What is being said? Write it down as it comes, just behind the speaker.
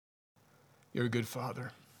You're a good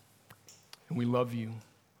Father, and we love you.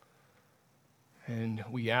 And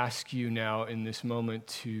we ask you now in this moment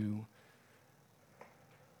to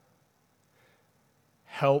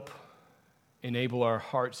help enable our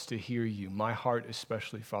hearts to hear you, my heart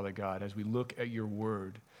especially, Father God, as we look at your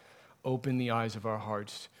word. Open the eyes of our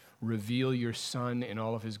hearts, reveal your Son in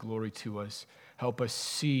all of his glory to us. Help us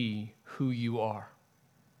see who you are.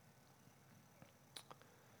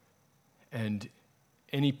 And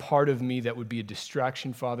any part of me that would be a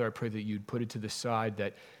distraction, Father, I pray that you'd put it to the side,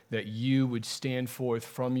 that you would stand forth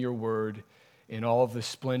from your word in all of the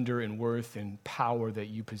splendor and worth and power that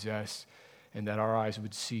you possess, and that our eyes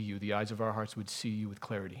would see you, the eyes of our hearts would see you with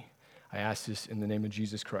clarity. I ask this in the name of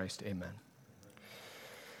Jesus Christ. Amen.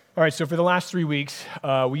 All right, so for the last 3 weeks,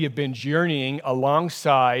 we have been journeying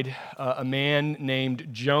alongside a man named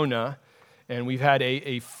Jonah, and we've had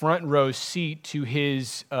a front row seat to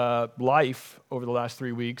his life over the last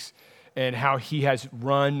 3 weeks and how he has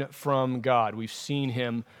run from God. We've seen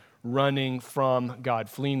him running from God,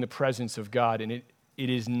 fleeing the presence of God, and it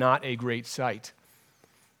is not a great sight.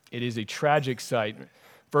 It is a tragic sight.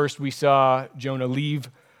 First, we saw Jonah leave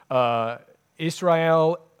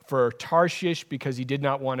Israel for Tarshish because he did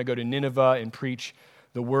not want to go to Nineveh and preach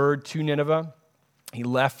the word to Nineveh. He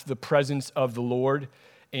left the presence of the Lord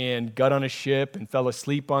and got on a ship and fell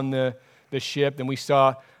asleep on the ship. Then we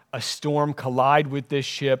saw a storm collide with this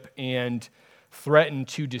ship and threaten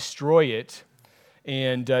to destroy it.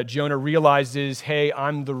 And Jonah realizes, hey,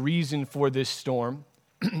 I'm the reason for this storm,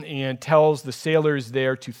 and tells the sailors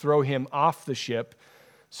there to throw him off the ship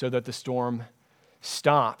so that the storm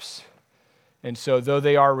stops. And so though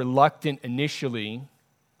they are reluctant initially,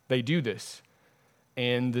 they do this.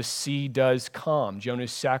 And the sea does calm.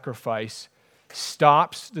 Jonah's sacrifice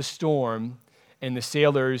stops the storm, and the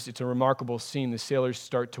sailors, it's a remarkable scene, the sailors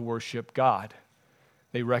start to worship God.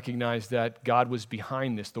 They recognize that God was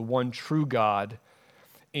behind this, the one true God.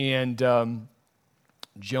 And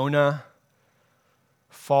Jonah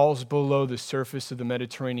falls below the surface of the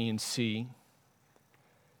Mediterranean Sea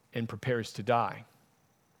and prepares to die.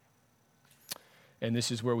 And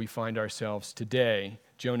this is where we find ourselves today.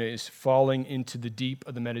 Jonah is falling into the deep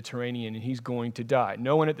of the Mediterranean, and he's going to die.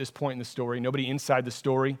 No one at this point in the story, nobody inside the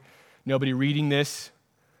story, nobody reading this,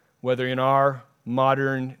 whether in our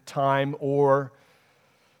modern time or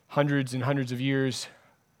hundreds and hundreds of years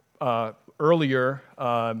earlier,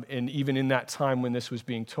 and even in that time when this was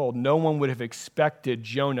being told, no one would have expected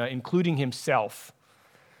Jonah, including himself,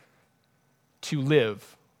 to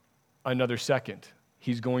live another second.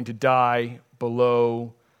 He's going to die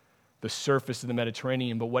below the surface of the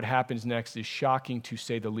Mediterranean, but what happens next is shocking to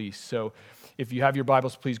say the least. So if you have your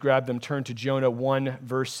Bibles, please grab them. Turn to Jonah 1,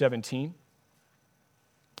 verse 17.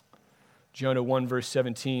 Jonah 1, verse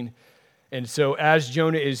 17. And so as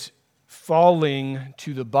Jonah is falling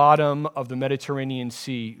to the bottom of the Mediterranean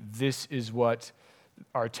Sea, this is what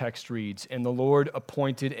our text reads. And the Lord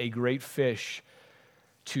appointed a great fish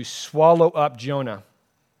to swallow up Jonah.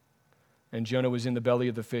 And Jonah was in the belly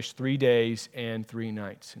of the fish 3 days and 3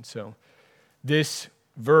 nights. And so this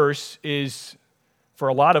verse is, for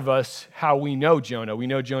a lot of us, how we know Jonah. We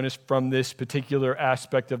know Jonah from this particular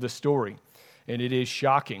aspect of the story. And it is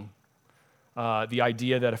shocking, the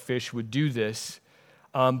idea that a fish would do this.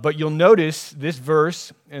 But you'll notice this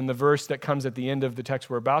verse and the verse that comes at the end of the text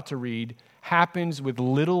we're about to read happens with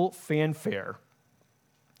little fanfare,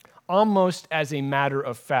 almost as a matter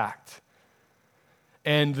of fact.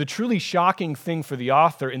 And the truly shocking thing for the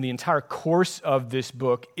author in the entire course of this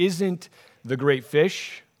book isn't the great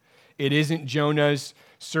fish. It isn't Jonah's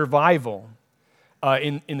survival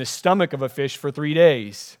in the stomach of a fish for 3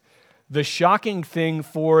 days. The shocking thing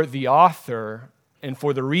for the author and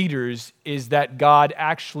for the readers is that God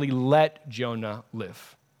actually let Jonah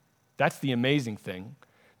live. That's the amazing thing,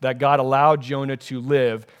 that God allowed Jonah to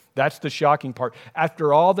live. That's the shocking part.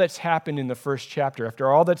 After all that's happened in the first chapter,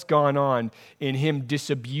 after all that's gone on in him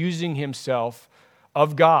disabusing himself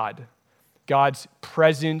of God, God's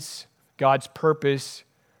presence, God's purpose,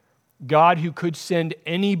 God who could send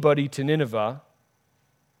anybody to Nineveh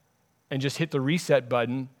and just hit the reset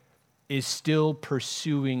button, is still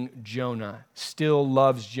pursuing Jonah, still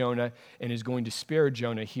loves Jonah, and is going to spare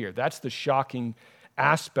Jonah here. That's the shocking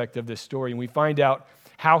aspect of this story, and we find out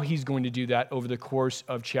how he's going to do that over the course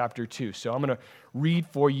of chapter 2. So I'm going to read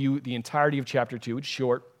for you the entirety of chapter 2. It's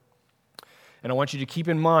short, and I want you to keep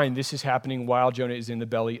in mind this is happening while Jonah is in the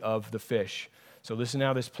belly of the fish. So listen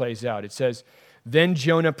how this plays out. It says, "Then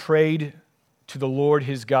Jonah prayed to the Lord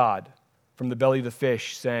his God from the belly of the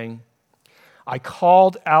fish, saying, I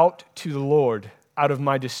called out to the Lord out of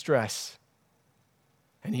my distress,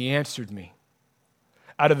 and he answered me.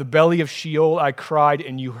 Out of the belly of Sheol I cried,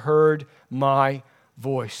 and you heard my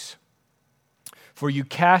voice. For you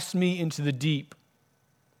cast me into the deep,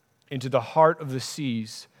 into the heart of the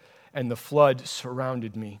seas, and the flood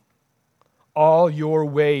surrounded me. All your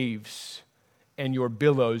waves and your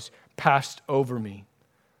billows passed over me.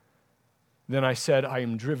 Then I said, I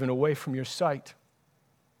am driven away from your sight.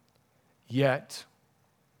 Yet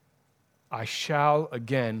I shall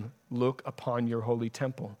again look upon your holy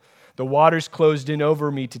temple. The waters closed in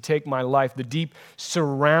over me to take my life. The deep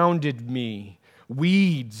surrounded me.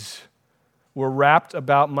 Weeds were wrapped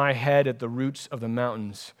about my head at the roots of the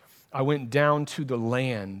mountains. I went down to the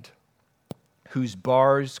land, whose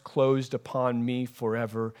bars closed upon me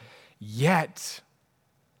forever. Yet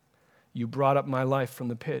you brought up my life from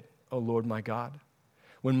the pit, O Lord my God.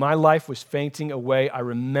 When my life was fainting away, I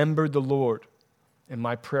remembered the Lord, and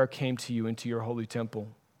my prayer came to you into your holy temple.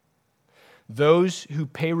 Those who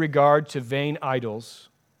pay regard to vain idols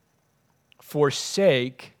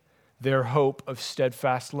forsake their hope of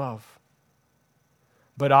steadfast love.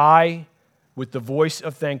 But I, with the voice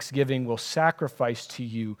of thanksgiving, will sacrifice to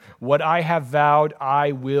you. What I have vowed,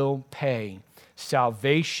 I will pay.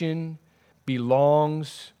 Salvation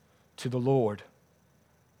belongs to the Lord.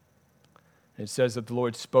 It says that the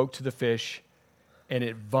Lord spoke to the fish, and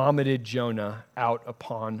it vomited Jonah out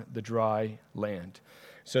upon the dry land.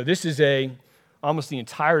 So this is almost the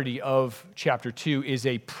entirety of chapter 2 is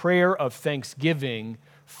a prayer of thanksgiving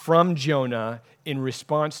from Jonah in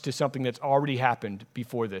response to something that's already happened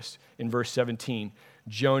before this. In verse 17,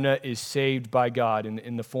 Jonah is saved by God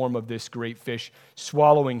in the form of this great fish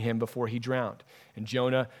swallowing him before he drowned. And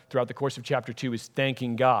Jonah, throughout the course of chapter 2, is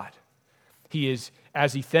thanking God. He is,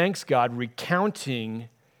 as he thanks God, recounting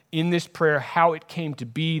in this prayer how it came to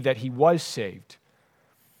be that he was saved.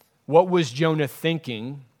 What was Jonah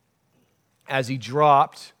thinking as he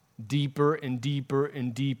dropped deeper and deeper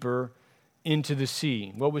and deeper into the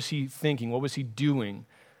sea? What was he thinking? What was he doing?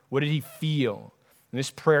 What did he feel? And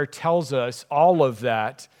this prayer tells us all of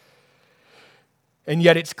that. And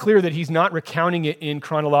yet it's clear that he's not recounting it in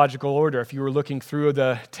chronological order. If you were looking through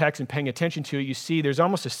the text and paying attention to it, you see there's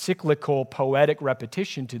almost a cyclical, poetic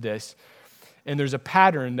repetition to this. And there's a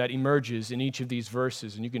pattern that emerges in each of these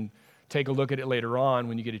verses. And you can take a look at it later on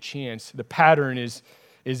when you get a chance. The pattern is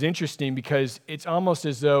interesting because it's almost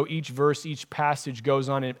as though each verse, each passage goes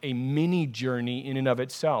on a mini journey in and of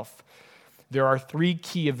itself. There are 3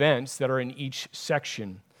 key events that are in each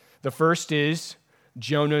section. The first is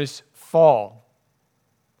Jonah's fall.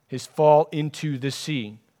 His fall into the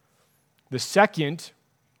sea. The second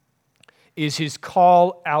is his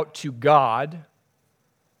call out to God.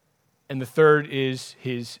 And the third is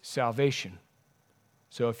his salvation.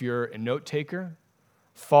 So if you're a note taker,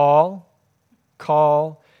 fall,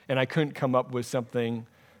 call, and I couldn't come up with something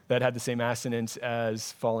that had the same assonance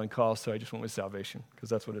as fall and call, so I just went with salvation, because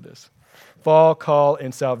that's what it is. Fall, call,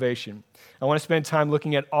 and salvation. I want to spend time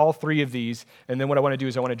looking at all 3 of these, and then what I want to do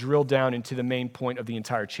is I want to drill down into the main point of the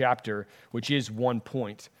entire chapter, which is one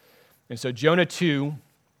point. And so Jonah 2,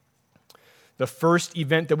 the first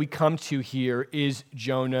event that we come to here is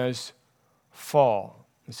Jonah's fall.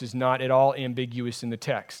 This is not at all ambiguous in the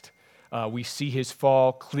text. We see his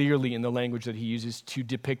fall clearly in the language that he uses to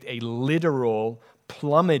depict a literal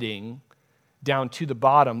plummeting down to the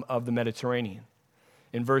bottom of the Mediterranean.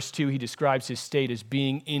 In verse 2, he describes his state as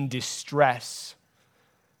being in distress.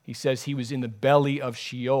 He says he was in the belly of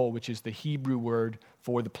Sheol, which is the Hebrew word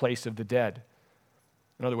for the place of the dead.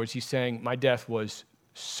 In other words, he's saying, my death was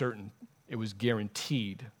certain. It was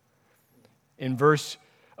guaranteed. In verse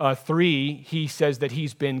 3, he says that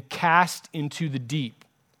he's been cast into the deep,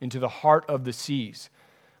 into the heart of the seas,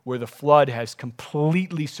 where the flood has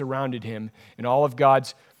completely surrounded him, and all of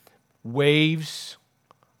God's waves,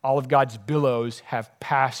 all of God's billows have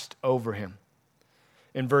passed over him.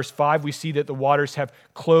 In verse 5, we see that the waters have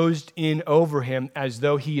closed in over him as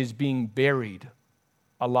though he is being buried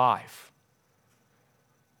alive.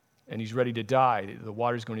 And he's ready to die. The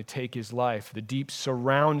water's going to take his life. The deep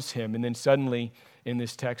surrounds him, and then suddenly, in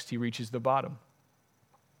this text, he reaches the bottom,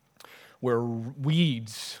 where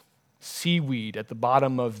weeds, seaweed at the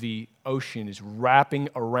bottom of the ocean is wrapping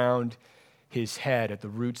around his head at the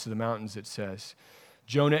roots of the mountains, it says.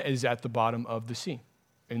 Jonah is at the bottom of the sea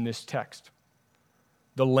in this text.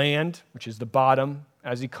 The land, which is the bottom,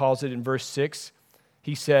 as he calls it in verse 6,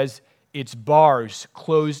 he says, its bars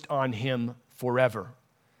closed on him forever.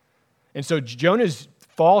 And so Jonah's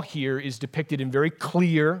fall here is depicted in very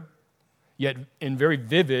clear, yet in very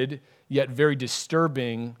vivid, yet very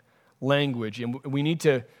disturbing language. And we need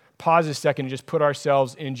to pause a second and just put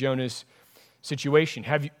ourselves in Jonah's situation.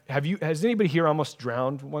 Has anybody here almost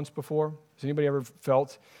drowned once before? Has anybody ever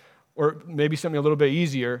felt, or maybe something a little bit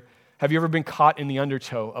easier, have you ever been caught in the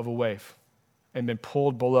undertow of a wave and been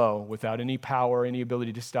pulled below without any power, any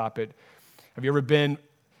ability to stop it? Have you ever been,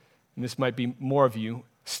 and this might be more of you,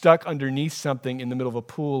 stuck underneath something in the middle of a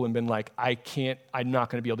pool and been like, I'm not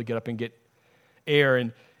going to be able to get up and get air.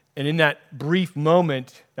 And in that brief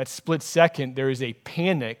moment, that split second, there is a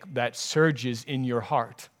panic that surges in your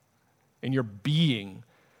heart, in your being.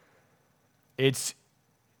 It's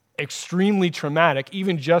extremely traumatic,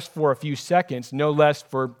 even just for a few seconds, no less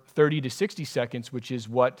for 30 to 60 seconds, which is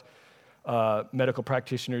what medical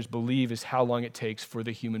practitioners believe is how long it takes for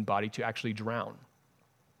the human body to actually drown.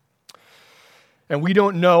 And we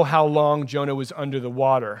don't know how long Jonah was under the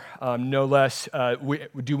water. No less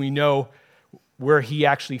do we know where he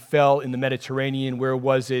actually fell in the Mediterranean. Where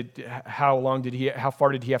was it? How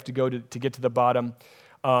far did he have to go to get to the bottom?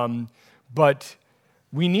 But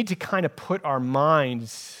we need to kind of put our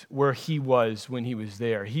minds where he was when he was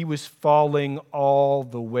there. He was falling all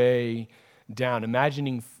the way down.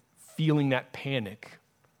 Imagining feeling that panic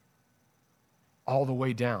all the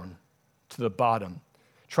way down to the bottom.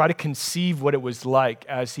 Try to conceive what it was like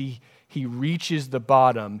as he reaches the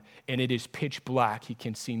bottom and it is pitch black. He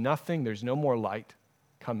can see nothing. There's no more light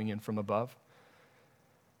coming in from above.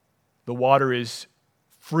 The water is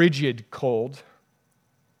frigid cold,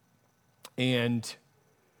 and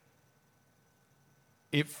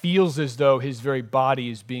it feels as though his very body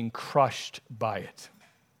is being crushed by it.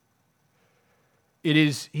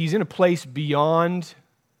 He's in a place beyond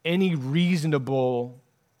any reasonable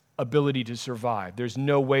ability to survive. There's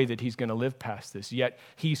no way that he's going to live past this. Yet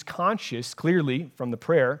he's conscious, clearly, from the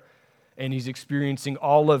prayer, and he's experiencing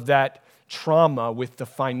all of that trauma with the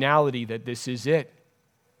finality that this is it.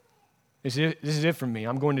 This is it for me.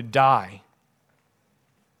 I'm going to die.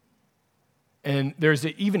 And there's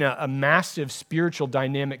even a massive spiritual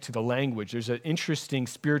dynamic to the language. There's an interesting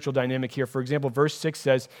spiritual dynamic here. For example, verse 6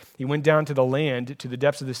 says, he went down to the land, to the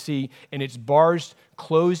depths of the sea, and its bars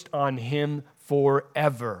closed on him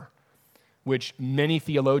forever, which many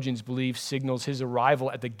theologians believe signals his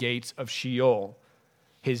arrival at the gates of Sheol,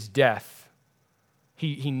 his death.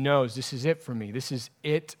 He knows this is it for me. This is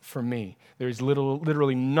it for me. There's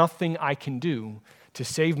literally nothing I can do to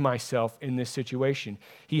save myself in this situation.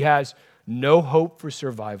 He has no hope for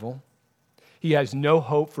survival. He has no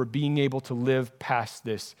hope for being able to live past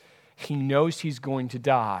this. He knows he's going to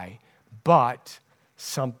die, but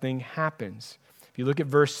something happens. If you look at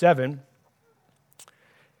verse 7,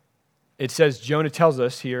 it says, Jonah tells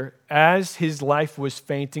us here, as his life was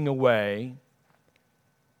fainting away,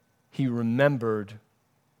 he remembered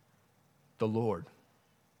the Lord.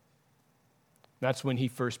 That's when he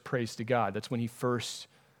first prays to God. That's when he first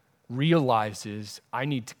realizes, I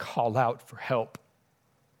need to call out for help.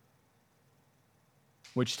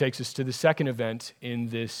 Which takes us to the second event in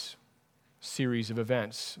this series of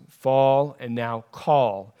events. Fall and now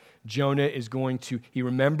call. Jonah he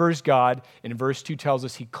remembers God, and verse 2 tells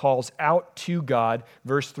us he calls out to God.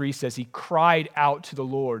 Verse 3 says he cried out to the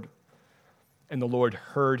Lord, and the Lord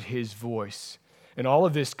heard his voice. And all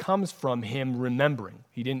of this comes from him remembering.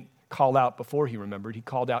 He didn't call out before he remembered. He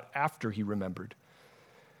called out after he remembered.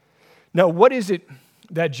 Now, what is it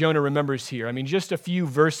that Jonah remembers here? I mean, just a few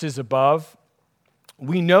verses above,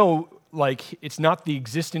 we know, it's not the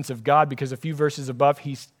existence of God, because a few verses above,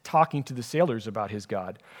 he's talking to the sailors about his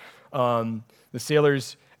God. The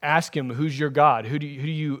sailors ask him, who's your God? Who do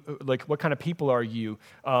you what kind of people are you?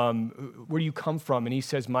 Where do you come from? And he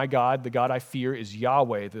says, my God, the God I fear is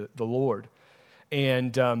Yahweh, the Lord.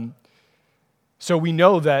 And so we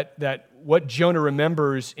know that what Jonah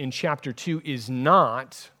remembers in chapter 2 is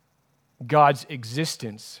not God's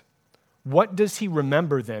existence. What does he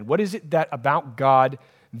remember then? What is it that about God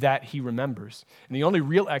that he remembers? And the only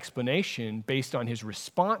real explanation based on his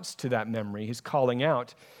response to that memory, his calling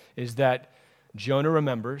out, is that Jonah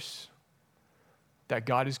remembers that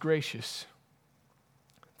God is gracious,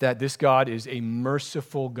 that this God is a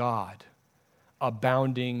merciful God,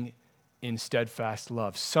 abounding in steadfast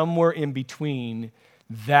love. Somewhere in between,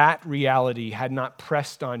 that reality had not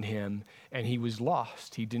pressed on him, and he was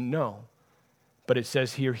lost. He didn't know. But it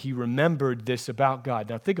says here, he remembered this about God.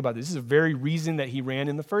 Now think about this. This is the very reason that he ran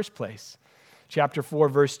in the first place. Chapter 4,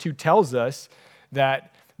 verse 2 tells us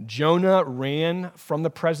that Jonah ran from the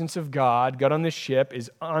presence of God, got on this ship,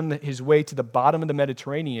 is on his way to the bottom of the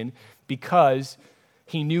Mediterranean because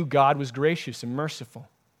he knew God was gracious and merciful.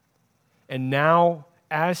 And now,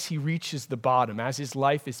 as he reaches the bottom, as his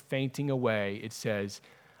life is fainting away, it says,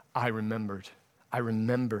 I remembered.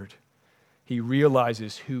 He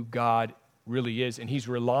realizes who God really is, and he's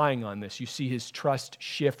relying on this. You see his trust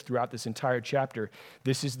shift throughout this entire chapter.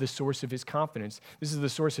 This is the source of his confidence. This is the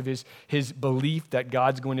source of his belief that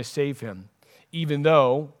God's going to save him, even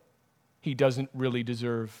though he doesn't really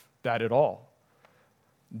deserve that at all.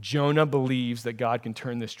 Jonah believes that God can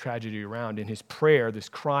turn this tragedy around, and his prayer, this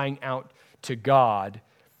crying out to God,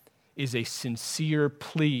 is a sincere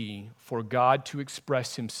plea for God to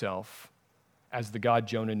express himself as the God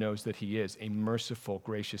Jonah knows that he is, a merciful,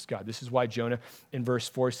 gracious God. This is why Jonah in verse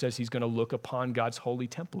 4 says he's going to look upon God's holy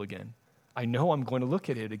temple again. I know I'm going to look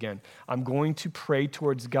at it again. I'm going to pray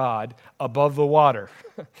towards God above the water.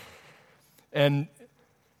 And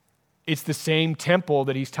it's the same temple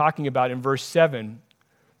that he's talking about in verse 7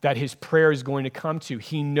 that his prayer is going to come to.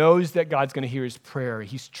 He knows that God's going to hear his prayer.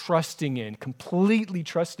 He's completely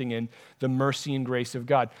trusting in the mercy and grace of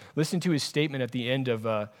God. Listen to his statement at the end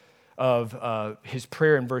of his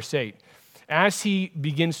prayer in verse 8. As he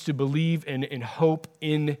begins to believe and hope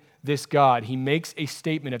in this God, he makes a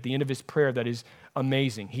statement at the end of his prayer that is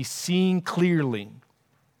amazing. He's seeing clearly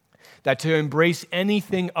that to embrace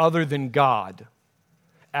anything other than God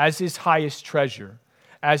as his highest treasure,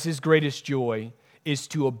 as his greatest joy, is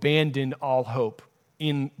to abandon all hope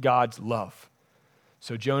in God's love.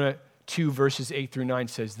 So Jonah 2 verses 8 through 9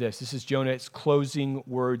 says this. This is Jonah's closing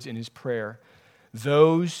words in his prayer.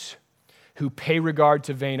 Those who pay regard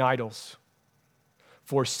to vain idols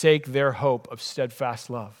forsake their hope of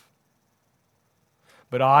steadfast love.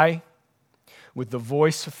 But I, with the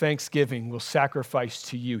voice of thanksgiving, will sacrifice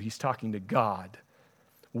to you. He's talking to God.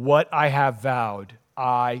 What I have vowed,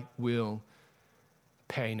 I will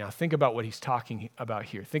pay. Now think about what he's talking about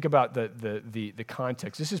here. Think about the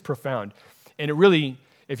context. This is profound. And it really,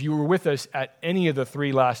 if you were with us at any of the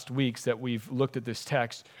 3 last weeks that we've looked at this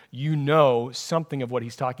text, you know something of what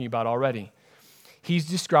he's talking about already. He's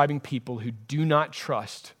describing people who do not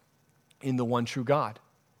trust in the one true God.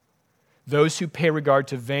 Those who pay regard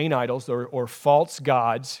to vain idols or false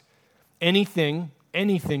gods, anything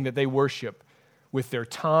that they worship with their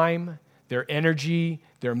time, their energy,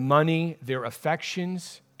 their money, their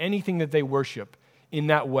affections, anything that they worship in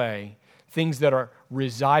that way, things that are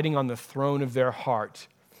residing on the throne of their heart.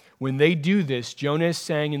 When they do this, Jonah is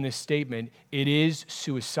saying in this statement, it is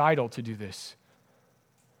suicidal to do this.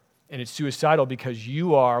 And it's suicidal because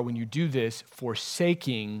you are, when you do this,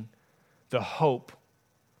 forsaking the hope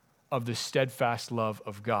of the steadfast love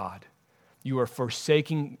of God. You are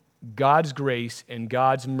forsaking God's grace and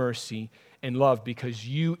God's mercy and love because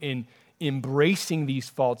you, in embracing these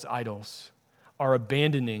false idols, are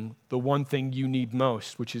abandoning the one thing you need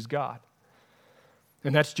most, which is God.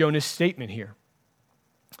 And that's Jonah's statement here.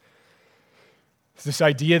 It's this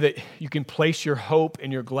idea that you can place your hope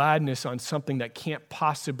and your gladness on something that can't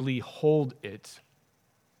possibly hold it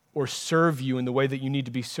or serve you in the way that you need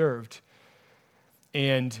to be served.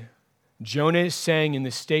 And Jonah is saying in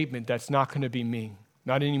this statement, that's not going to be me.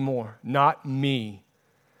 Not anymore. Not me.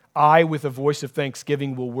 I, with a voice of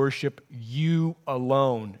thanksgiving, will worship you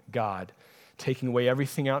alone, God, taking away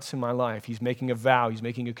everything else in my life. He's making a vow. He's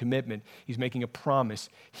making a commitment. He's making a promise.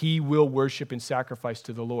 He will worship and sacrifice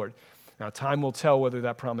to the Lord. Now, time will tell whether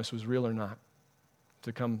that promise was real or not,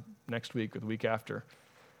 to come next week or the week after.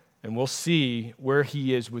 And we'll see where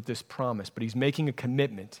he is with this promise. But he's making a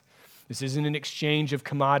commitment. This isn't an exchange of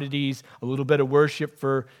commodities, a little bit of worship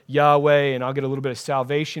for Yahweh, and I'll get a little bit of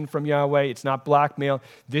salvation from Yahweh. It's not blackmail.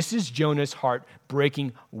 This is Jonah's heart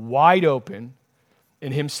breaking wide open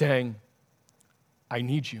and him saying, I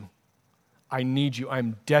need you. I need you.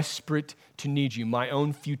 I'm desperate to need you. My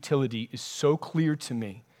own futility is so clear to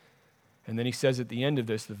me. And then he says at the end of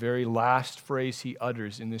this, the very last phrase he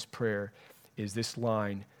utters in this prayer is this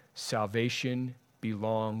line, salvation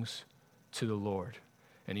belongs to the Lord.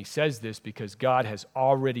 And he says this because God has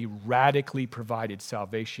already radically provided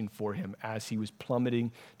salvation for him as he was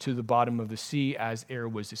plummeting to the bottom of the sea, as air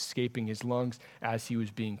was escaping his lungs, as he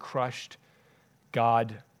was being crushed.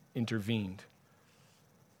 God intervened.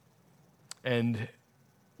 And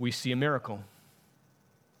we see a miracle.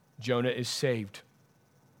 Jonah is saved.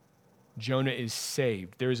 Jonah is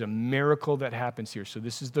saved. There is a miracle that happens here. So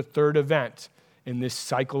this is the third event in this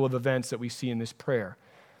cycle of events that we see in this prayer.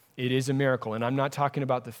 It is a miracle. And I'm not talking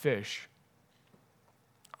about the fish.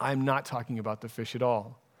 I'm not talking about the fish at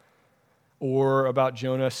all. Or about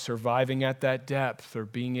Jonah surviving at that depth or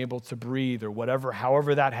being able to breathe or whatever,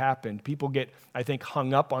 however that happened. People get, I think,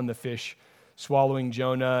 hung up on the fish swallowing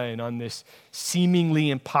Jonah and on this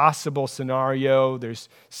seemingly impossible scenario. There's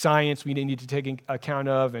science we need to take account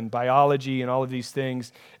of and biology and all of these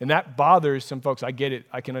things. And that bothers some folks. I get it.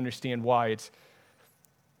 I can understand why.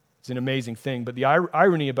 It's an amazing thing. But the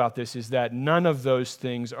irony about this is that none of those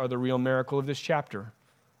things are the real miracle of this chapter.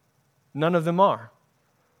 None of them are.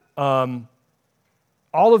 All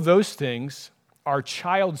of those things are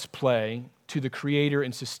child's play to the creator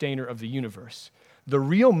and sustainer of the universe. The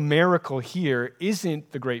real miracle here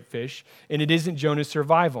isn't the great fish, and it isn't Jonah's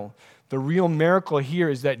survival. The real miracle here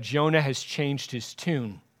is that Jonah has changed his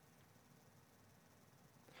tune.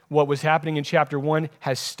 What was happening in chapter 1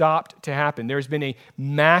 has stopped to happen. There's been a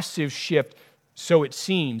massive shift, so it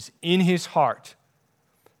seems, in his heart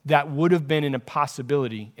that would have been an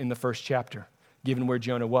impossibility in the first chapter, given where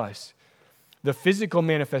Jonah was. The physical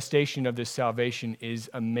manifestation of this salvation is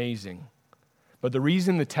amazing. But the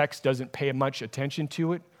reason the text doesn't pay much attention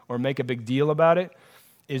to it or make a big deal about it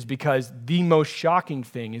is because the most shocking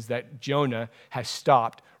thing is that Jonah has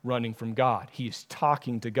stopped running from God. He is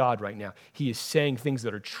talking to God right now. He is saying things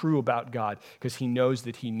that are true about God because he knows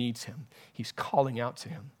that he needs him. He's calling out to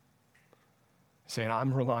him, saying,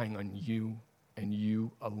 I'm relying on you and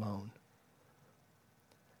you alone.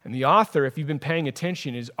 And the author, if you've been paying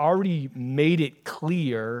attention, has already made it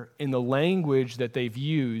clear in the language that they've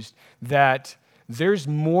used that there's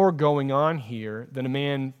more going on here than a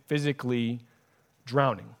man physically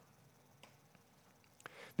drowning.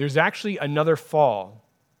 There's actually another fall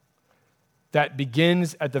that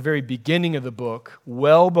begins at the very beginning of the book,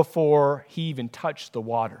 well before he even touched the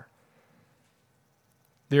water.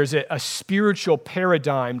 There's a spiritual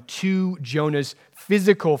paradigm to Jonah's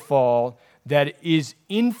physical fall that is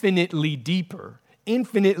infinitely deeper,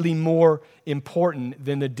 infinitely more important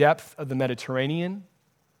than the depth of the Mediterranean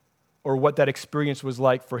or what that experience was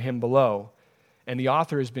like for him below. And the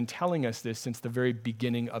author has been telling us this since the very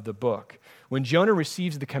beginning of the book. When Jonah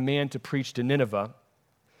receives the command to preach to Nineveh,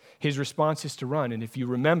 his response is to run. And if you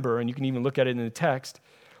remember, and you can even look at it in the text,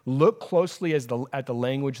 look closely at the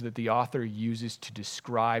language that the author uses to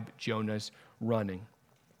describe Jonah's running.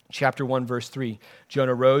 Chapter 1, verse 3,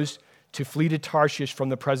 Jonah rose to flee to Tarshish from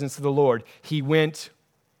the presence of the Lord. He went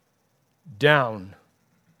down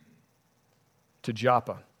to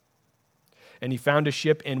Joppa. And he found a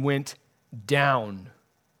ship and went down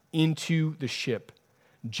into the ship.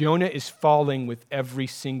 Jonah is falling with every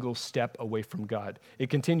single step away from God.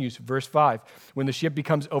 It continues, verse 5. When the ship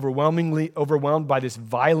becomes overwhelmingly overwhelmed by this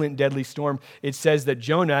violent, deadly storm, it says that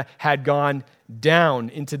Jonah had gone down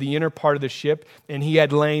into the inner part of the ship, and he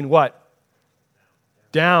had lain what?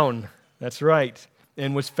 Down. That's right.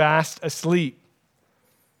 And was fast asleep.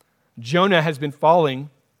 Jonah has been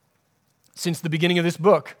falling since the beginning of this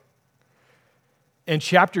book. And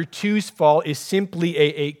chapter 2's fall is simply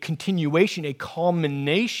a continuation, a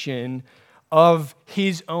culmination of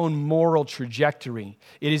his own moral trajectory.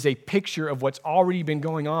 It is a picture of what's already been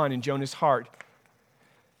going on in Jonah's heart.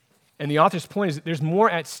 And the author's point is that there's more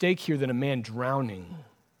at stake here than a man drowning.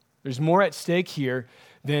 There's more at stake here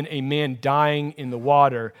than a man dying in the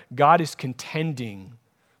water. God is contending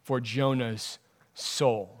for Jonah's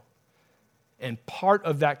soul. And part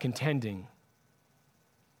of that contending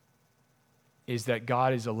is that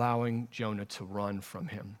God is allowing Jonah to run from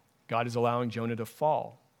him. God is allowing Jonah to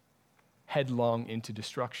fall headlong into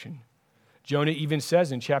destruction. Jonah even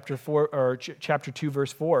says in chapter 2,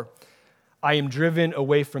 verse 4, I am driven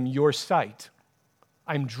away from your sight.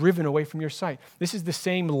 I'm driven away from your sight. This is the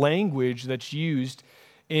same language that's used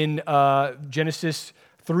in Genesis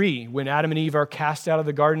 3 when Adam and Eve are cast out of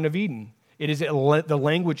the Garden of Eden. It is the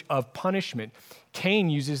language of punishment. Cain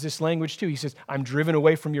uses this language too. He says, I'm driven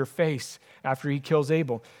away from your face after he kills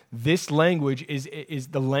Abel. This language is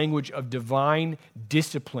the language of divine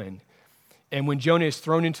discipline. And when Jonah is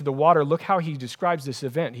thrown into the water, look how he describes this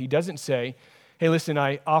event. He doesn't say, hey, listen,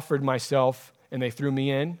 I offered myself and they threw me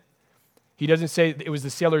in. He doesn't say it was the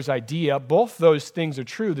sailor's idea. Both those things are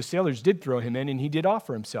true. The sailors did throw him in and he did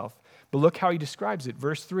offer himself. But look how he describes it.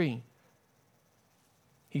 Verse 3.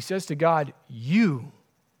 He says to God, you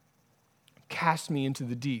cast me into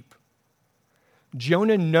the deep.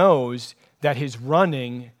 Jonah knows that his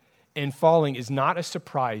running and falling is not a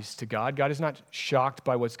surprise to God. God is not shocked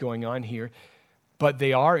by what's going on here, but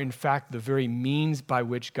they are, in fact, the very means by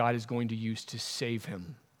which God is going to use to save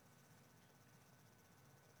him.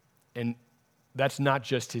 And that's not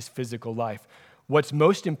just his physical life. What's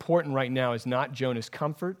most important right now is not Jonah's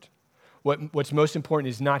comfort. What's most important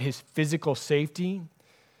is not his physical safety.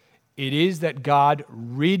 It is that God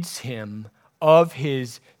rids him of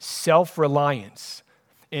his self-reliance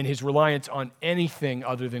and his reliance on anything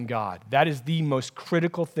other than God. That is the most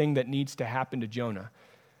critical thing that needs to happen to Jonah.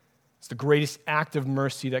 It's the greatest act of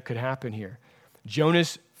mercy that could happen here.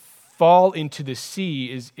 Jonah's fall into the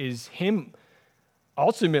sea is him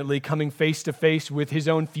ultimately coming face to face with his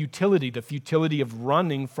own futility, the futility of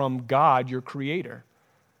running from God, your creator.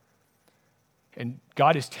 And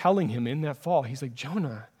God is telling him in that fall, he's like,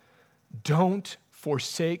 Jonah, don't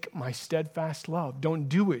forsake my steadfast love. Don't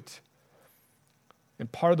do it.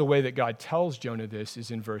 And part of the way that God tells Jonah this is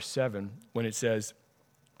in verse 7 when it says,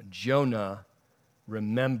 Jonah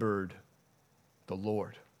remembered the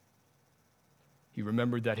Lord. He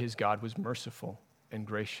remembered that his God was merciful and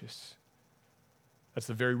gracious. That's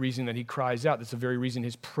the very reason that he cries out. That's the very reason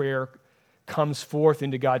his prayer comes forth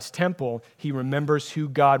into God's temple. He remembers who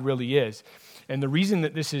God really is. And the reason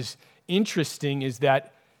that this is interesting is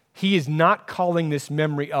that he is not calling this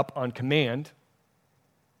memory up on command.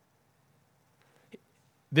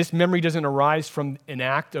 This memory doesn't arise from an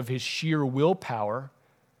act of his sheer willpower.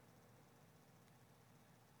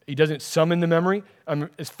 He doesn't summon the memory.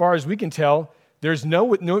 As far as we can tell, there's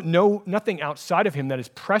nothing outside of him that is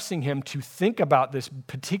pressing him to think about this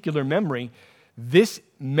particular memory. This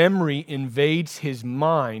memory invades his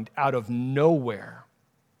mind out of nowhere.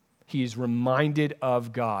 He is reminded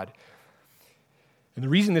of God. And the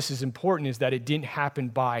reason this is important is that it didn't happen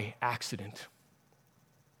by accident.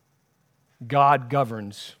 God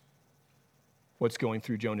governs what's going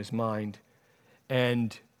through Jonah's mind.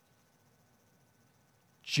 And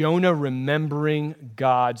Jonah remembering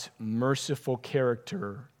God's merciful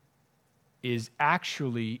character is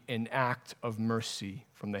actually an act of mercy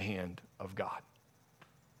from the hand of God.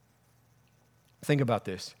 Think about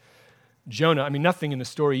this. Jonah, nothing in the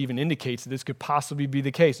story even indicates that this could possibly be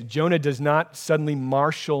the case. Jonah does not suddenly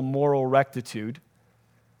marshal moral rectitude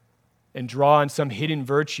and draw on some hidden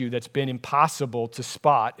virtue that's been impossible to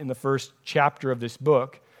spot in the first chapter of this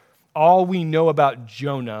book. All we know about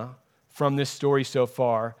Jonah from this story so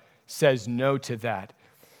far says no to that.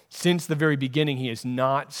 Since the very beginning, he has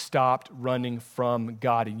not stopped running from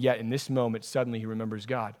God. And yet, in this moment, suddenly he remembers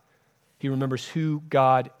God. He remembers who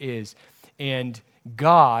God is. And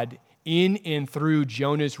God, in and through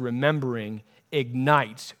Jonah's remembering,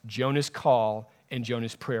 ignites Jonah's call and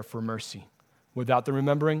Jonah's prayer for mercy. Without the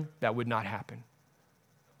remembering, that would not happen.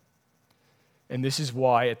 And this is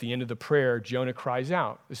why at the end of the prayer, Jonah cries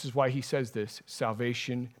out. This is why he says this,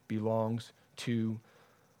 salvation belongs to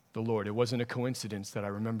the Lord. It wasn't a coincidence that I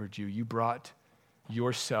remembered you. You brought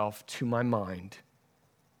yourself to my mind.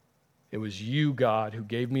 It was you, God, who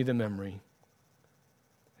gave me the memory.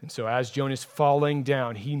 And so as Jonah's falling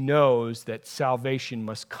down, he knows that salvation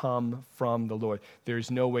must come from the Lord. There's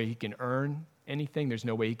no way he can earn anything. There's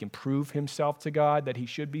no way he can prove himself to God that he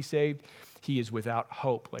should be saved. He is without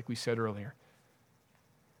hope, like we said earlier.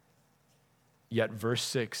 Yet verse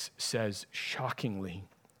 6 says, shockingly,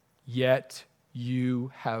 yet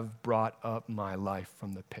you have brought up my life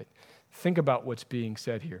from the pit. Think about what's being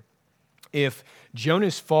said here. If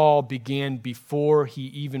Jonah's fall began before he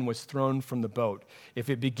even was thrown from the boat, if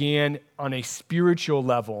it began on a spiritual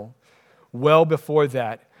level well before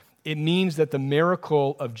that, it means that the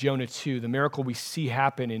miracle of Jonah 2, the miracle we see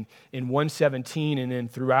happen in 1:17 and then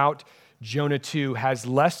throughout Jonah 2, has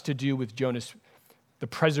less to do with the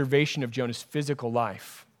preservation of Jonah's physical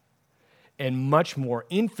life and much more,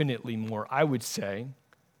 infinitely more, I would say,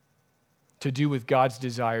 to do with God's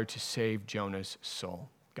desire to save Jonah's soul.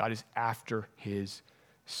 God is after his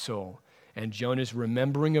soul. And Jonah's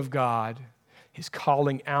remembering of God, his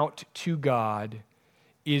calling out to God,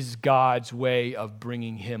 is God's way of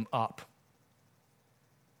bringing him up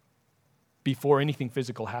before anything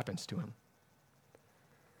physical happens to him.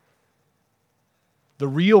 The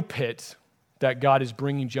real pit that God is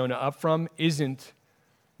bringing Jonah up from isn't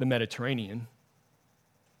the Mediterranean.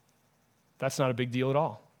 That's not a big deal at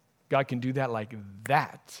all. God can do that like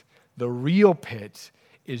that. The real pit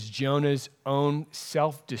is Jonah's own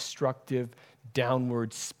self-destructive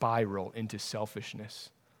downward spiral into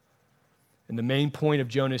selfishness. And the main point of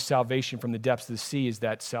Jonah's salvation from the depths of the sea is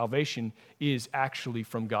that salvation is actually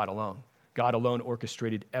from God alone. God alone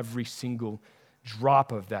orchestrated every single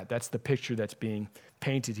drop of that. That's the picture that's being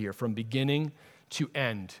painted here. From beginning to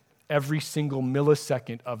end, every single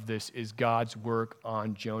millisecond of this is God's work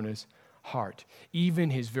on Jonah's heart. Even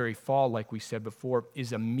his very fall, like we said before,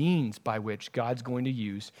 is a means by which God's going to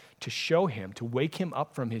use to show him, to wake him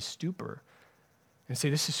up from his stupor and say,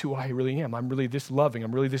 this is who I really am. I'm really this loving.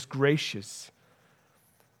 I'm really this gracious.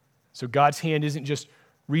 So God's hand isn't just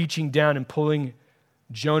reaching down and pulling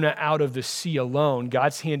Jonah out of the sea alone.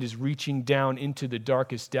 God's hand is reaching down into the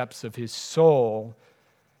darkest depths of his soul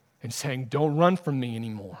and saying, don't run from me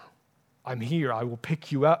anymore. I'm here. I will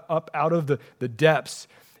pick you up out of the depths,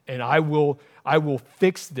 and I will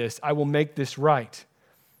fix this. I will make this right.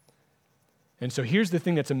 And so here's the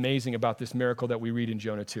thing that's amazing about this miracle that we read in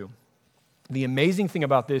Jonah 2. The amazing thing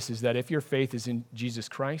about this is that if your faith is in Jesus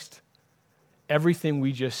Christ, everything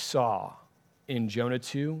we just saw in Jonah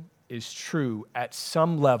 2 is true at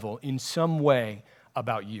some level, in some way,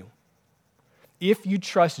 about you. If you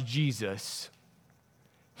trust Jesus,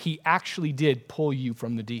 he actually did pull you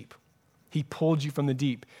from the deep. He pulled you from the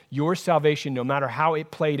deep. Your salvation, no matter how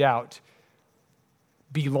it played out,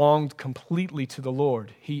 belonged completely to the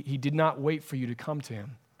Lord. He did not wait for you to come to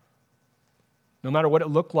him. No matter what it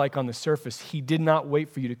looked like on the surface, he did not wait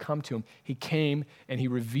for you to come to him. He came and he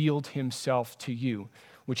revealed himself to you,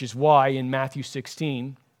 which is why in Matthew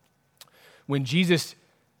 16, when Jesus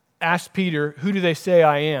asked Peter, "Who do they say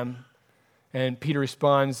I am?" And Peter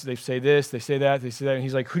responds, they say this, they say that, and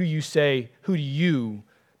he's like, who do you,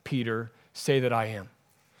 Peter, say that I am?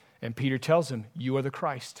 And Peter tells him, you are the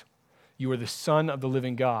Christ. You are the Son of the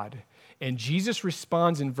living God. And Jesus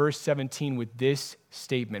responds in verse 17 with this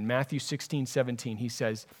statement, Matthew 16:17. He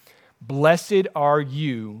says, "Blessed are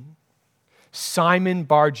you, Simon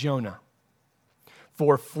Bar-Jonah,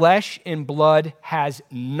 for flesh and blood has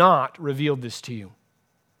not revealed this to you,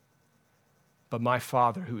 but my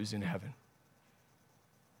Father who is in heaven."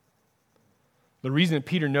 The reason that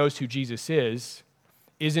Peter knows who Jesus is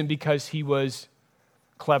isn't because he was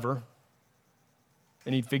clever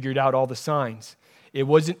and he figured out all the signs. It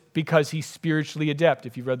wasn't because he's spiritually adept.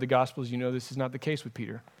 If you've read the Gospels, you know this is not the case with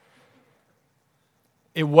Peter.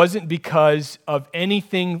 It wasn't because of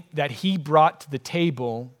anything that he brought to the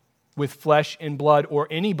table with flesh and blood or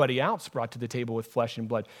anybody else brought to the table with flesh and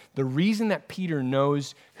blood. The reason that Peter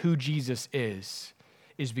knows who Jesus is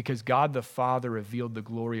because God the Father revealed the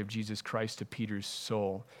glory of Jesus Christ to Peter's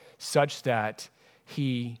soul, such that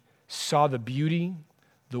he saw the beauty,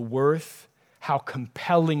 the worth, how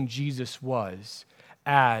compelling Jesus was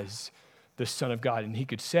as the Son of God. And he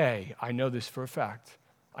could say, I know this for a fact.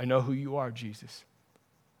 I know who you are, Jesus.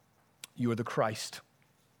 You are the Christ.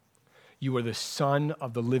 You are the Son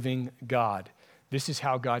of the living God. This is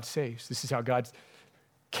how God saves. This is how God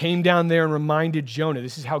came down there and reminded Jonah.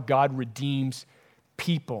 This is how God redeems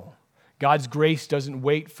people. God's grace doesn't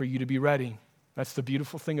wait for you to be ready. That's the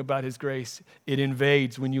beautiful thing about his grace. It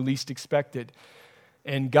invades when you least expect it.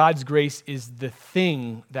 And God's grace is the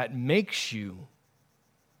thing that makes you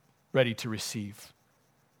ready to receive.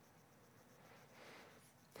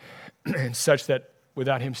 And such that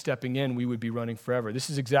without him stepping in, we would be running forever. This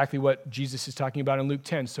is exactly what Jesus is talking about in Luke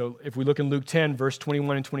 10. So if we look in Luke 10, verse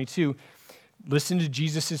 21 and 22, listen to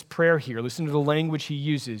Jesus' prayer here. Listen to the language he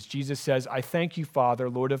uses. Jesus says, "I thank you, Father,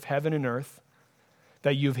 Lord of heaven and earth,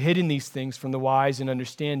 that you've hidden these things from the wise and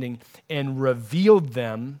understanding and revealed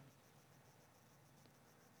them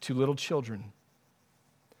to little children.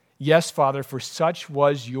 Yes, Father, for such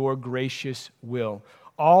was your gracious will.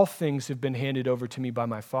 All things have been handed over to me by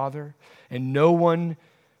my Father, and no one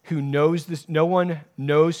knows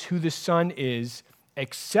who the Son is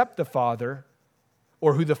except the Father,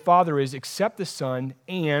 or who the Father is except the Son,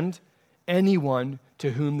 and anyone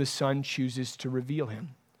to whom the Son chooses to reveal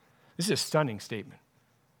him." This is a stunning statement.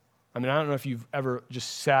 I mean, I don't know if you've ever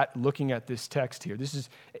just sat looking at this text here. This is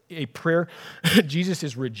a prayer. Jesus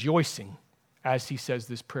is rejoicing as he says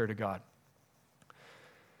this prayer to God.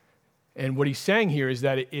 And what he's saying here is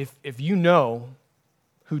that if you know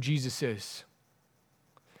who Jesus is,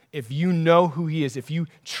 if you know who he is, if you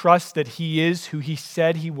trust that he is who he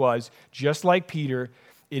said he was, just like Peter,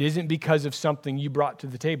 it isn't because of something you brought to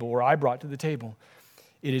the table or I brought to the table.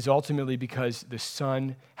 It is ultimately because the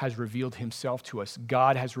Son has revealed himself to us.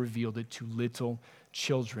 God has revealed it to little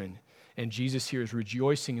children. And Jesus here is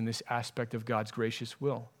rejoicing in this aspect of God's gracious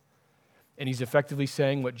will. And he's effectively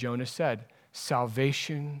saying what Jonah said: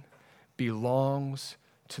 salvation belongs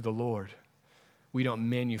to the Lord. We don't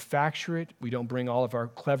manufacture it. We don't bring all of our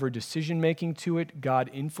clever decision-making to it.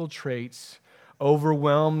 God infiltrates,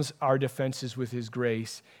 overwhelms our defenses with his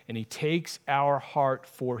grace, and he takes our heart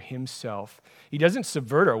for himself. He doesn't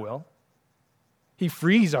subvert our will. He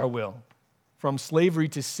frees our will from slavery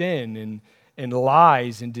to sin and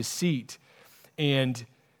lies and deceit and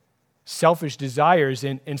selfish desires.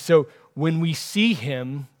 And so when we see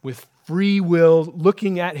him with free will,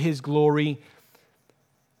 looking at his glory,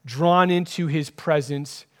 drawn into his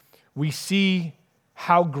presence, we see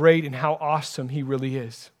how great and how awesome he really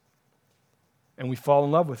is. And we fall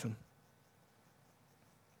in love with him.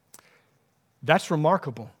 That's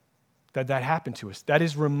remarkable that happened to us. That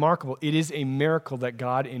is remarkable. It is a miracle that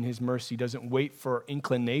God in his mercy doesn't wait for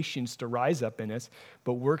inclinations to rise up in us,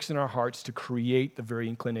 but works in our hearts to create the very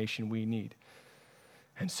inclination we need.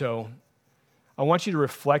 And so I want you to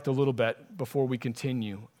reflect a little bit before we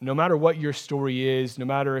continue. No matter what your story is, no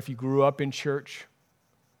matter if you grew up in church,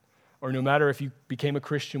 or no matter if you became a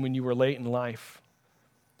Christian when you were late in life,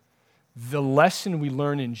 the lesson we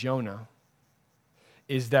learn in Jonah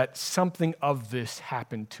is that something of this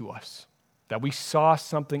happened to us, that we saw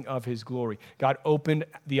something of his glory. God opened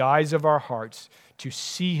the eyes of our hearts to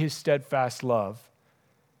see his steadfast love,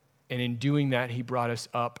 and in doing that, he brought us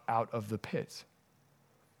up out of the pit.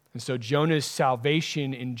 And so Jonah's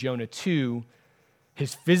salvation in Jonah 2,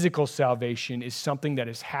 his physical salvation, is something that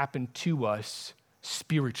has happened to us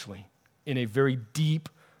spiritually in a very deep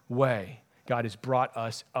way. God has brought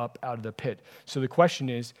us up out of the pit. So the question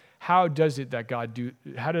is, how does it that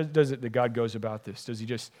God goes about this? Does he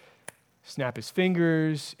just snap his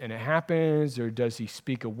fingers and it happens, or does he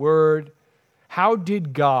speak a word? How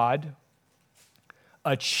did God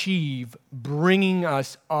achieve bringing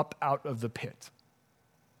us up out of the pit?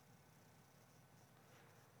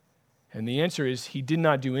 And the answer is, he did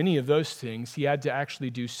not do any of those things. He had to actually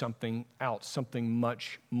do something else, something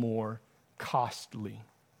much more costly.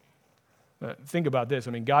 Think about this.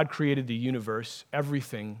 I mean, God created the universe,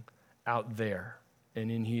 everything out there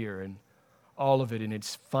and in here, and all of it, and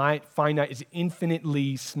it's finite, it's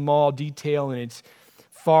infinitely small detail, and it's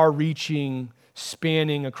far-reaching,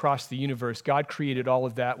 spanning across the universe. God created all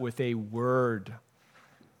of that with a word.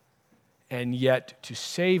 And yet, to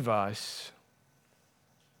save us,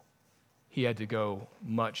 he had to go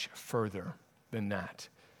much further than that.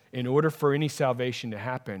 In order for any salvation to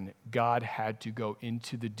happen, God had to go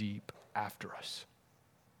into the deep after us.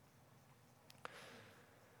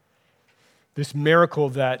 This miracle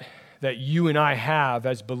that you and I have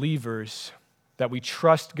as believers, that we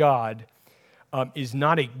trust God, is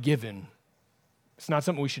not a given. It's not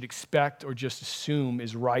something we should expect or just assume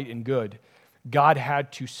is right and good. God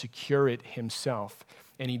had to secure it himself.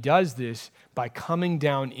 And he does this by coming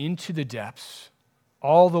down into the depths,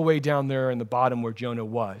 all the way down there in the bottom where Jonah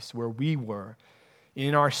was, where we were,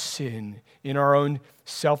 in our sin, in our own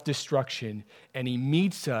self-destruction, and he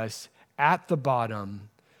meets us at the bottom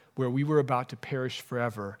where we were about to perish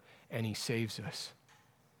forever, and he saves us.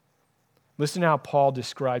 Listen to how Paul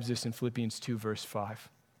describes this in Philippians 2, verse 5.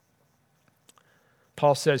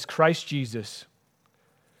 Paul says, Christ Jesus,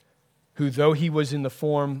 who though he was in the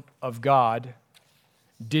form of God,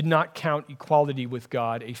 did not count equality with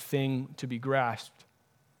God a thing to be grasped,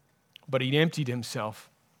 but he emptied himself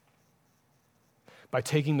by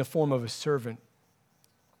taking the form of a servant,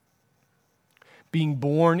 being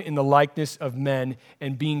born in the likeness of men,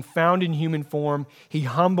 and being found in human form, he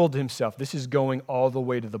humbled himself. This is going all the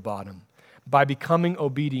way to the bottom, by becoming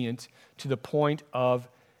obedient to the point of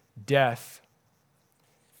death,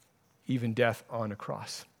 even death on a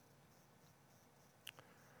cross.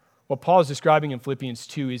 What Paul is describing in Philippians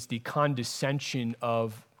 2 is the condescension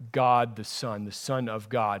of God the Son of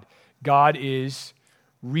God. God is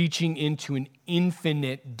reaching into an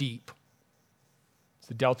infinite deep. It's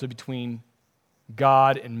the delta between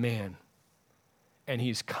God and man. And he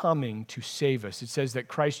is coming to save us. It says that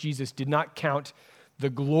Christ Jesus did not count the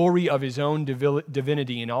glory of his own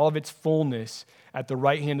divinity in all of its fullness at the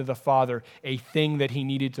right hand of the Father a thing that he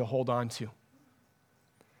needed to hold on to.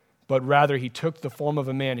 But rather he took the form of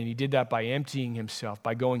a man, and he did that by emptying himself,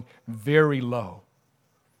 by going very low.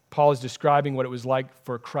 Paul is describing what it was like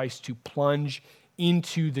for Christ to plunge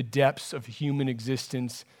into the depths of human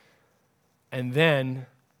existence, and then,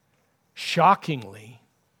 shockingly,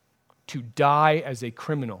 to die as a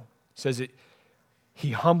criminal. It says that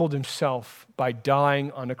he humbled himself by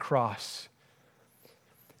dying on a cross.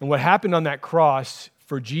 And what happened on that cross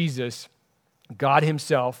for Jesus, God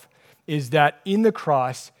himself, is that in the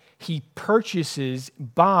cross, he purchases,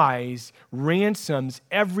 buys, ransoms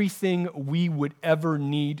everything we would ever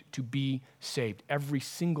need to be saved. Every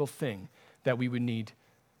single thing that we would need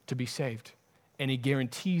to be saved. And he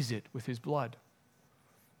guarantees it with his blood.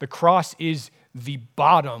 The cross is the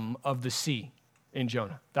bottom of the sea in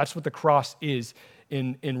Jonah. That's what the cross is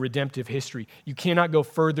in redemptive history. You cannot go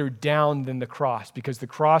further down than the cross, because the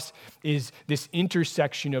cross is this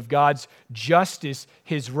intersection of God's justice,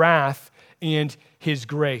 his wrath, and his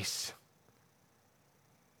grace.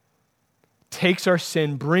 Takes our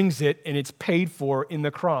sin, brings it, and it's paid for in the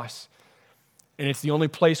cross. And it's the only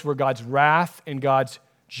place where God's wrath and God's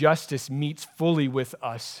justice meets fully with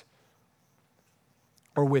us,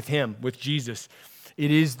 or with him, with Jesus.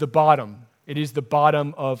 It is the bottom. It is the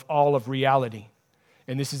bottom of all of reality.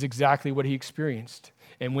 And this is exactly what he experienced.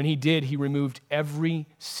 And when he did, he removed every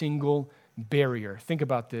single barrier. Think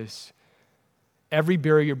about this. Every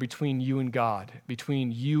barrier between you and God,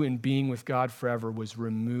 between you and being with God forever, was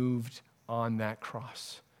removed on that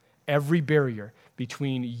cross. Every barrier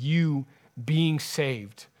between you being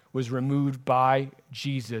saved was removed by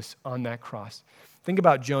Jesus on that cross. Think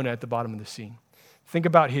about Jonah at the bottom of the sea. Think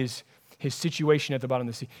about his situation at the bottom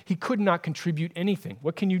of the sea. He could not contribute anything.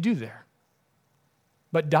 What can you do there?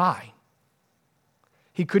 But die.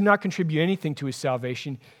 He could not contribute anything to his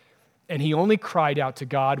salvation, and he only cried out to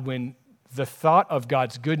God when the thought of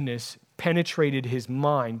God's goodness penetrated his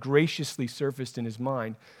mind, graciously surfaced in his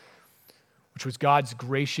mind, which was God's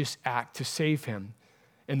gracious act to save him.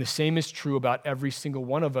 And the same is true about every single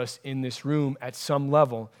one of us in this room at some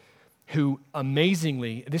level who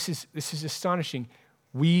amazingly, this is astonishing,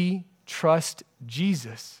 we trust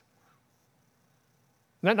Jesus.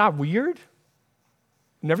 Isn't that not weird?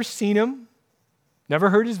 Never seen him, never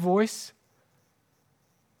heard his voice,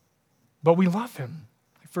 but we love him,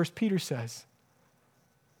 like 1 Peter says.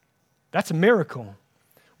 That's a miracle.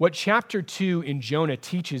 What chapter 2 in Jonah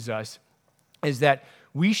teaches us is that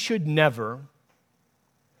we should never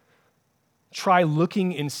try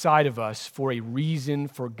looking inside of us for a reason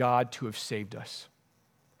for God to have saved us.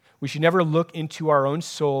 We should never look into our own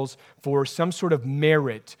souls for some sort of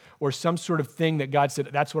merit or some sort of thing that God said,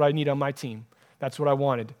 that's what I need on my team. That's what I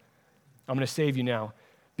wanted. I'm going to save you now.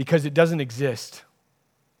 Because it doesn't exist.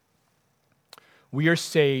 We are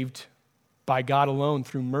saved by God alone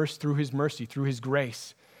through his mercy, through his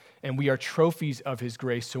grace. And we are trophies of his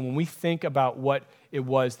grace. So when we think about what it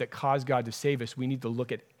was that caused God to save us, we need to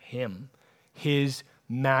look at him, his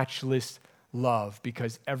matchless love,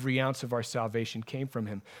 because every ounce of our salvation came from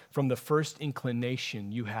him, from the first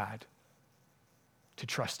inclination you had to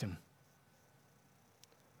trust him,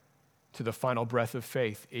 to the final breath of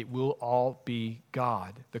faith. It will all be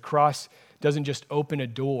God. The cross doesn't just open a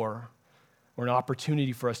door or an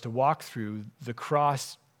opportunity for us to walk through. The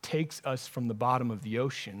cross takes us from the bottom of the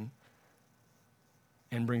ocean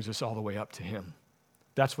and brings us all the way up to him.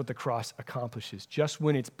 That's what the cross accomplishes. Just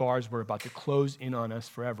when its bars were about to close in on us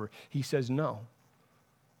forever, he says, no,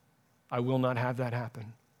 I will not have that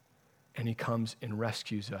happen. And he comes and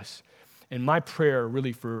rescues us. And my prayer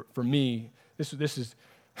really for me, this is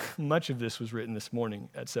much of this was written this morning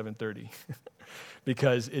at 7:30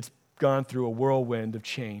 because it's gone through a whirlwind of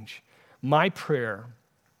change. My prayer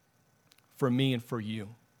for me and for you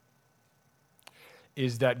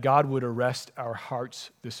is that God would arrest our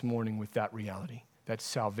hearts this morning with that reality, that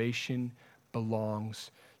salvation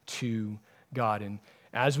belongs to God. And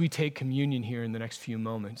as we take communion here in the next few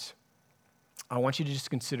moments, I want you to just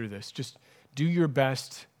consider this. Just do your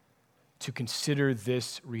best to consider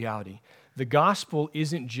this reality. The gospel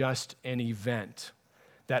isn't just an event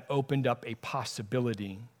that opened up a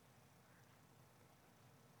possibility,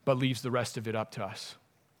 but leaves the rest of it up to us.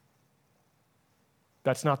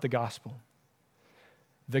 That's not the gospel.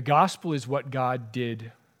 The gospel is what God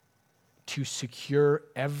did to secure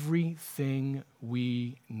everything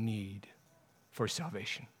we need for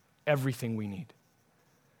salvation. Everything we need.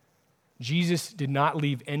 Jesus did not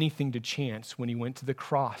leave anything to chance when he went to the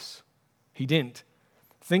cross. He didn't.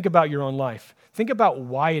 Think about your own life. Think about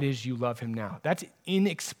why it is you love him now. That's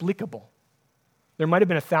inexplicable. There might have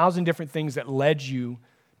been 1,000 different things that led you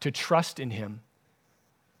to trust in him.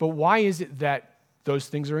 But why is it that those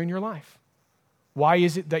things are in your life? Why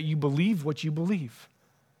is it that you believe what you believe?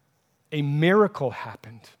 A miracle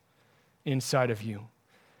happened inside of you.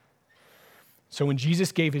 So when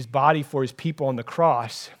Jesus gave his body for his people on the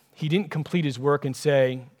cross, he didn't complete his work and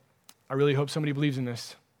say, I really hope somebody believes in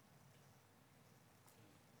this.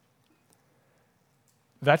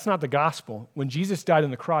 That's not the gospel. When Jesus died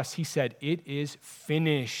on the cross, he said, it is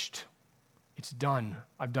finished. It's done.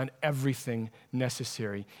 I've done everything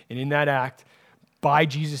necessary. And in that act, by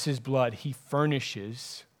Jesus' blood, he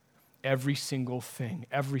furnishes every single thing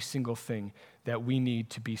that we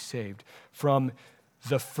need to be saved. From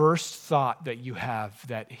the first thought that you have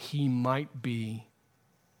that he might be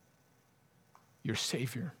your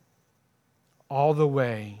Savior, all the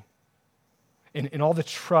way, and all the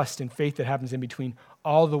trust and faith that happens in between,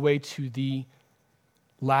 all the way to the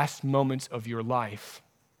last moments of your life.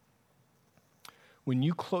 When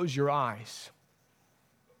you close your eyes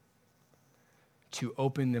to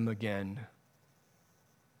open them again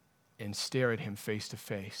and stare at him face to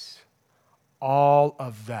face, all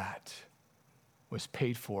of that was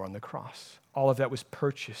paid for on the cross. All of that was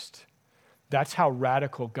purchased. That's how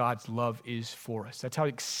radical God's love is for us. That's how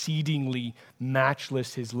exceedingly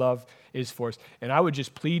matchless his love is for us. And I would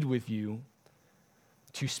just plead with you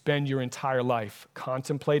to spend your entire life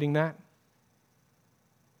contemplating that,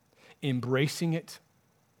 embracing it,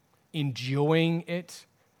 enjoying it,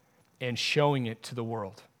 and showing it to the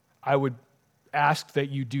world. I would ask that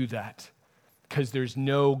you do that because there's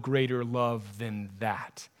no greater love than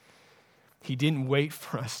that. He didn't wait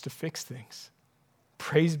for us to fix things.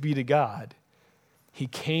 Praise be to God. He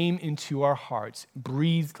came into our hearts,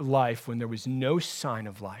 breathed life when there was no sign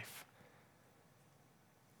of life.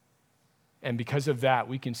 And because of that,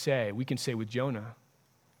 we can say with Jonah,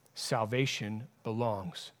 salvation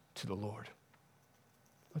belongs to the Lord.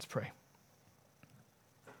 Let's pray.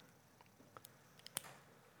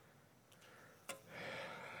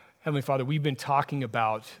 Heavenly Father, we've been talking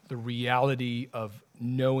about the reality of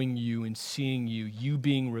knowing you and seeing you, you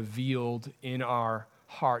being revealed in our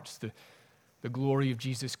hearts, the glory of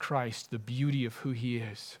Jesus Christ, the beauty of who he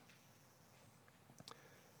is.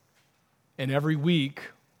 And every week,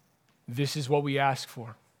 this is what we ask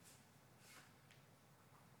for.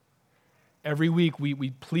 Every week,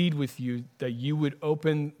 we plead with you that you would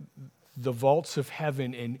open the vaults of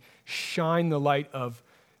heaven and shine the light of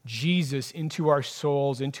Jesus into our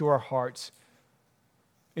souls, into our hearts,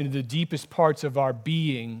 into the deepest parts of our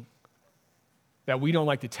being that we don't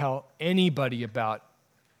like to tell anybody about.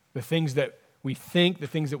 The things that we think, the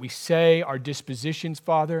things that we say, our dispositions,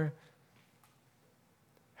 Father.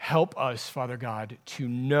 Help us, Father God, to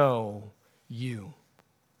know you.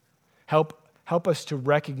 Help us to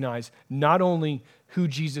recognize not only who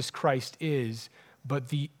Jesus Christ is, but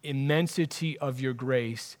the immensity of your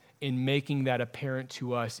grace in making that apparent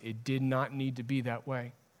to us. It did not need to be that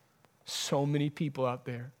way. So many people out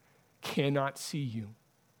there cannot see you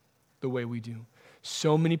the way we do.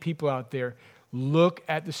 So many people out there look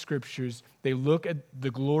at the scriptures, they look at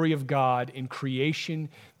the glory of God in creation,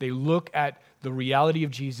 they look at the reality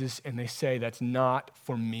of Jesus, and they say, that's not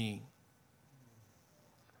for me.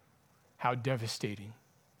 How devastating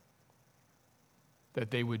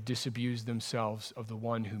that they would disabuse themselves of the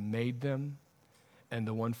one who made them and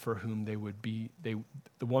the one for whom they would be, the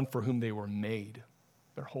one for whom they were made,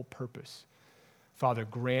 their whole purpose. Father,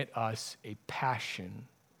 grant us a passion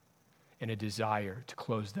and a desire to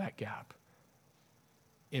close that gap.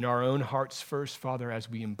 In our own hearts first, Father, as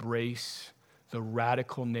we embrace the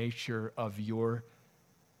radical nature of your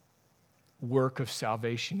work of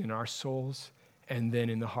salvation in our souls, and then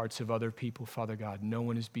in the hearts of other people, Father God, no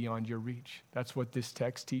one is beyond your reach. That's what this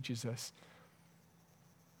text teaches us.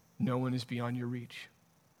 No one is beyond your reach.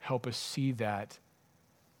 Help us see that.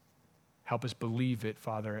 Help us believe it,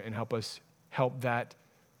 Father, and help that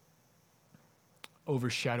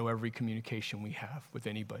overshadow every communication we have with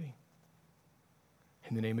anybody.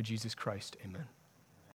 In the name of Jesus Christ, amen.